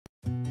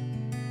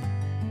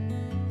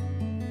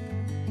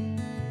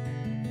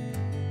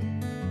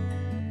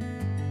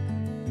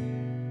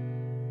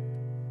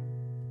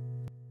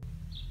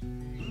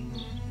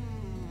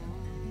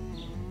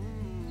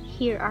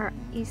Here are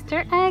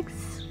Easter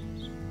eggs.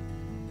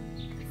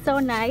 So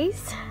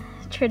nice.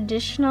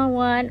 Traditional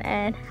one,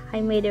 and I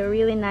made a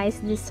really nice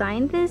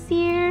design this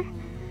year.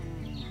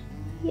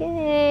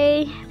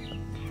 Yay!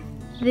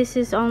 This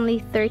is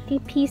only 30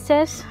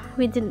 pieces.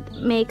 We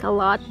didn't make a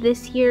lot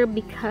this year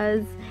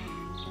because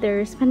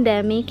there's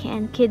pandemic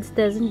and kids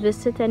doesn't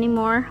visit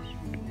anymore.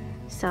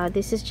 So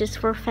this is just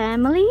for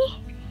family,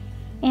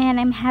 and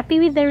I'm happy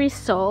with the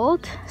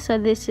result. So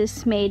this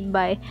is made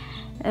by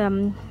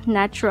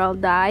natural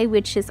dye,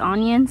 which is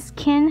onion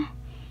skin,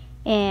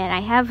 and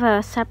I have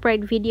a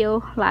separate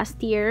video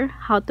last year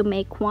how to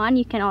make one.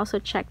 You can also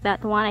check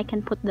that one. I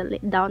can put the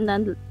down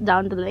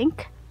the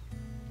link.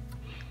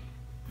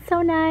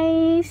 So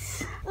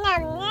nice.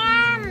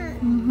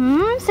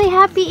 Say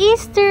happy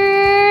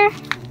Easter.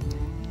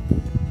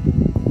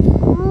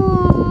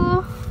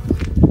 Ooh.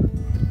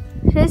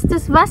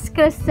 Christus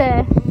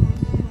Vaskrese.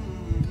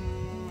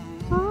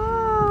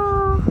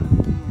 Oh.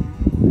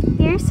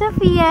 Here's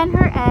Sofija and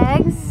her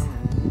eggs.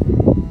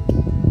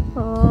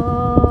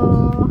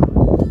 Oh.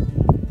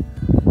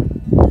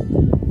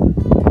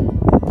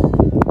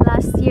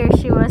 Last year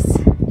she was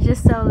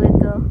just so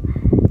little.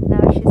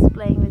 Now she's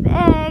playing with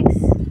eggs.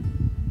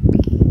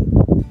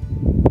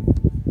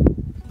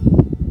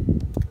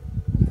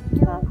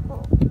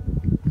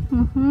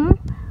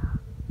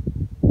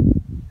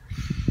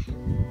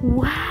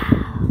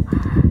 Wow.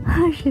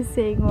 She's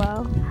saying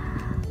wow.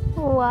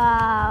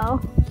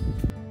 Wow.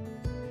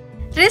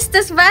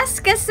 Christus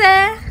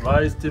Vaskrese.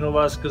 Vaistinu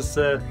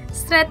Vaskrese.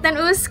 Sretan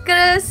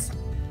Uskrs.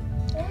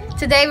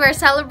 Today we're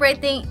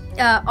celebrating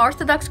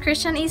Orthodox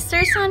Christian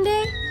Easter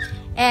Sunday,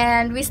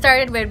 and we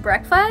started with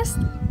breakfast,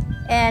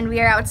 and we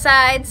are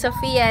outside.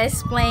 Sofija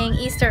is playing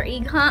Easter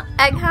egg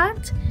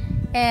hunt,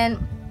 and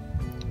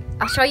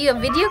I'll show you a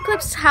video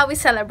clips how we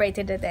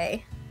celebrated the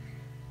day.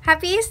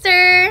 Happy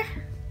Easter!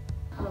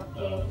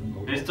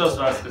 Christos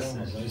Vaskrese.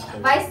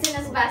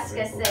 Vaistinus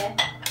Vaskrese.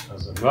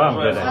 Vamo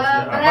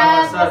gledajte.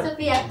 Bravo,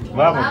 Sofija.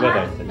 Vamo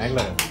gledajte, ne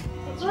gledajte.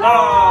 Ja.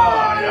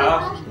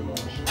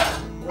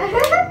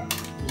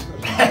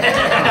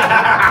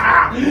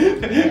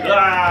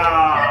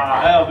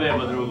 Evo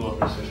beba drugo.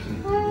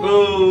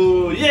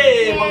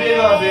 Jej,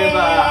 pobjegla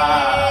beba.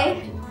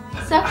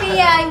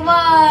 Sofija, I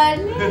won.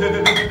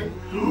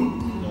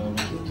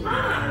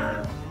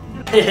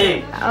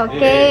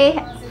 Okay.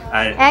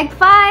 Egg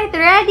fight,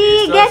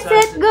 ready, get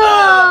set,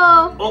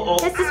 go!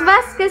 This is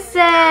Vaskrese. This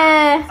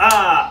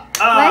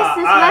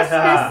is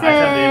Vaskrese.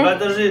 Beba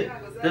drži,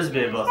 drži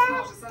beba.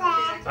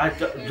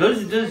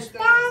 Drži.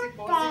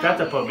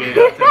 Tata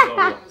pobjega,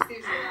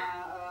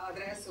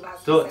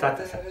 to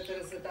tata sad.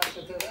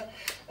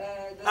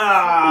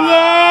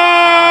 Yay!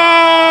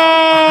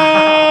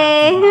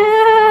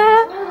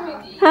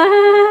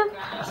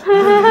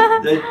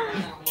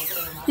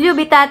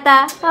 Ljubi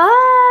tata.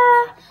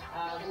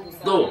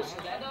 Tu.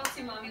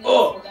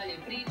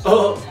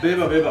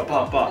 Beba, pa.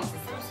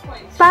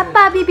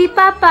 Papa, bibi,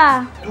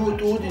 papa. Tu,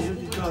 udi,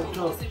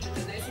 to.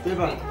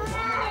 Beba.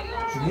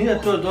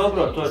 Nije to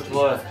dobro, to je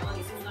tvoje.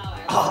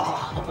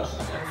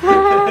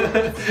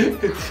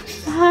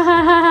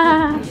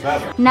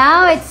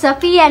 Now it's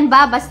Sofija and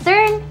Baba's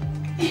turn.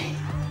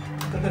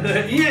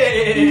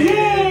 Yay!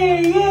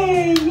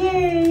 Yay!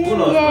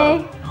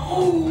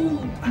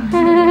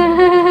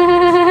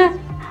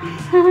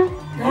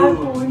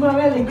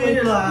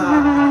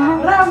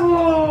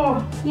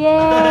 Bravo! Yay!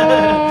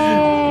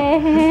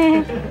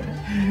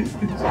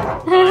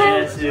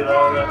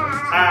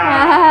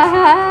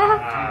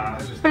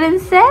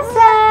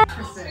 Princesa!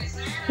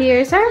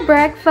 Here's our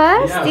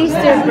breakfast,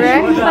 Easter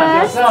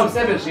breakfast.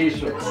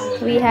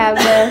 We have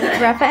the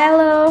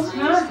Raffaello,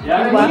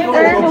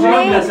 wafer,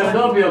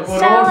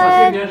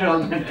 salad,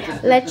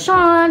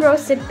 lechon,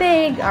 roasted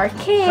pig, our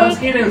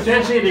cake,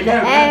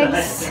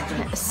 eggs,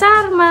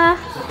 sarma,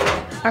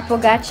 our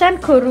pogača,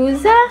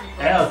 kuruza,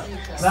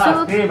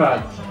 soup,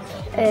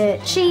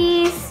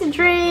 cheese,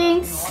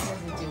 drinks,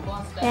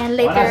 and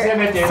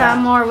later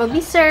some more will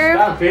be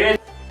served.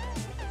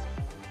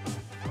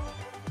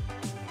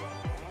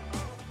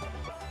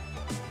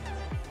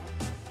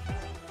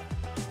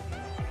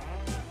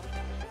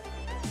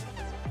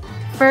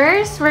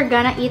 First, we're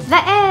gonna eat the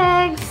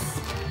eggs.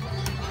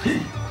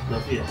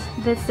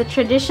 That's the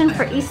tradition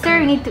for Easter.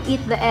 We need to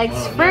eat the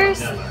eggs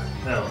first.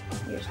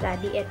 Here's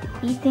Daddy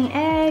eating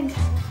egg.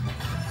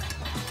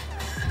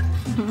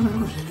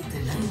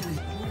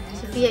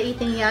 Sofija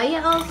eating yaya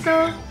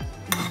also.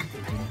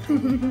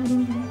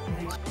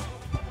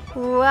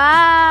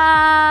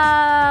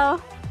 Wow!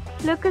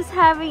 Look who's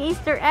having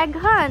Easter egg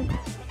hunt.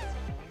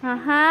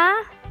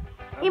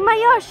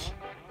 Imayosh!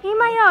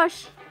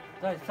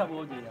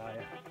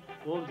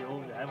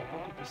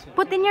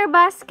 Put in your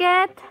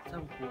basket.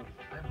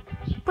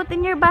 Put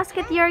in your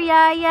basket your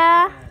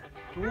yaya.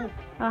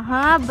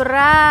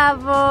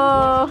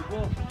 Bravo.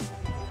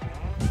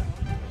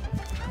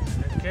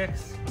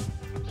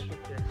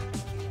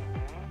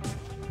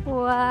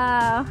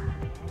 Wow.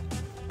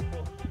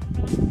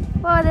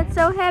 Oh, that's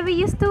so heavy.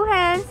 Use two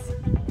hands.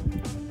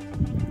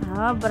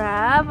 Oh,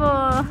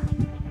 bravo.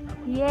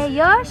 Yeah,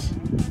 Yosh.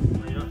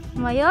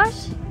 Ma još?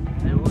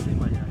 Evo ovdje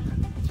ima jaja.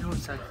 Još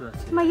sakriva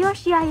se. Ma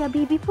još jaja,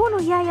 Bibi, puno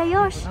jaja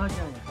još. Daj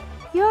jaja.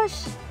 Još.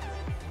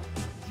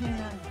 Gdje je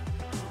jaja?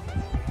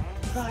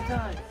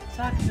 Daj,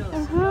 sakriva se.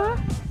 Aha.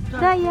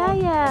 Daj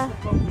jaja.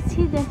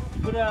 Side.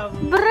 Bravo.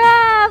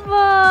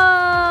 Bravo!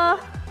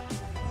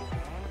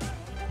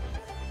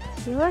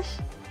 Još.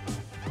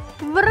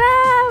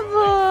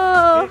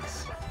 Bravo! Keks.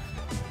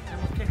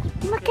 Evo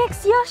keks. Ima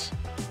keks još.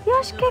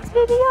 Još keks,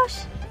 Bibi, još.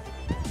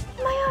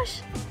 Ima još.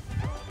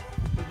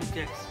 Drugi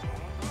keks.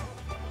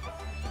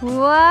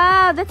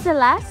 Wow, that's the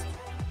last?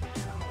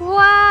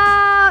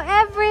 Wow,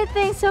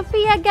 everything.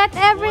 Sofia got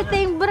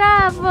everything.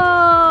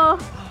 Bravo!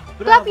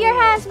 Clap your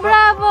hands,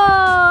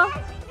 bravo!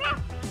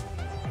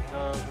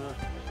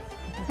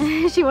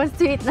 She wants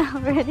to eat now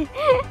already.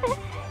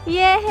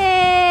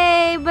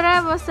 Yay!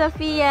 Bravo,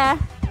 Sofia!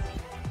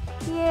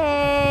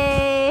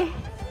 Yay!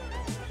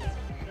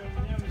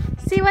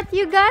 See what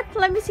you got?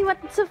 Let me see what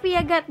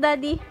Sofia got,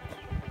 Daddy.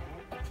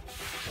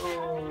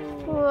 Oh.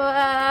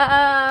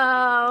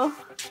 Wow!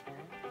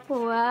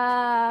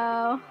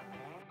 Wow!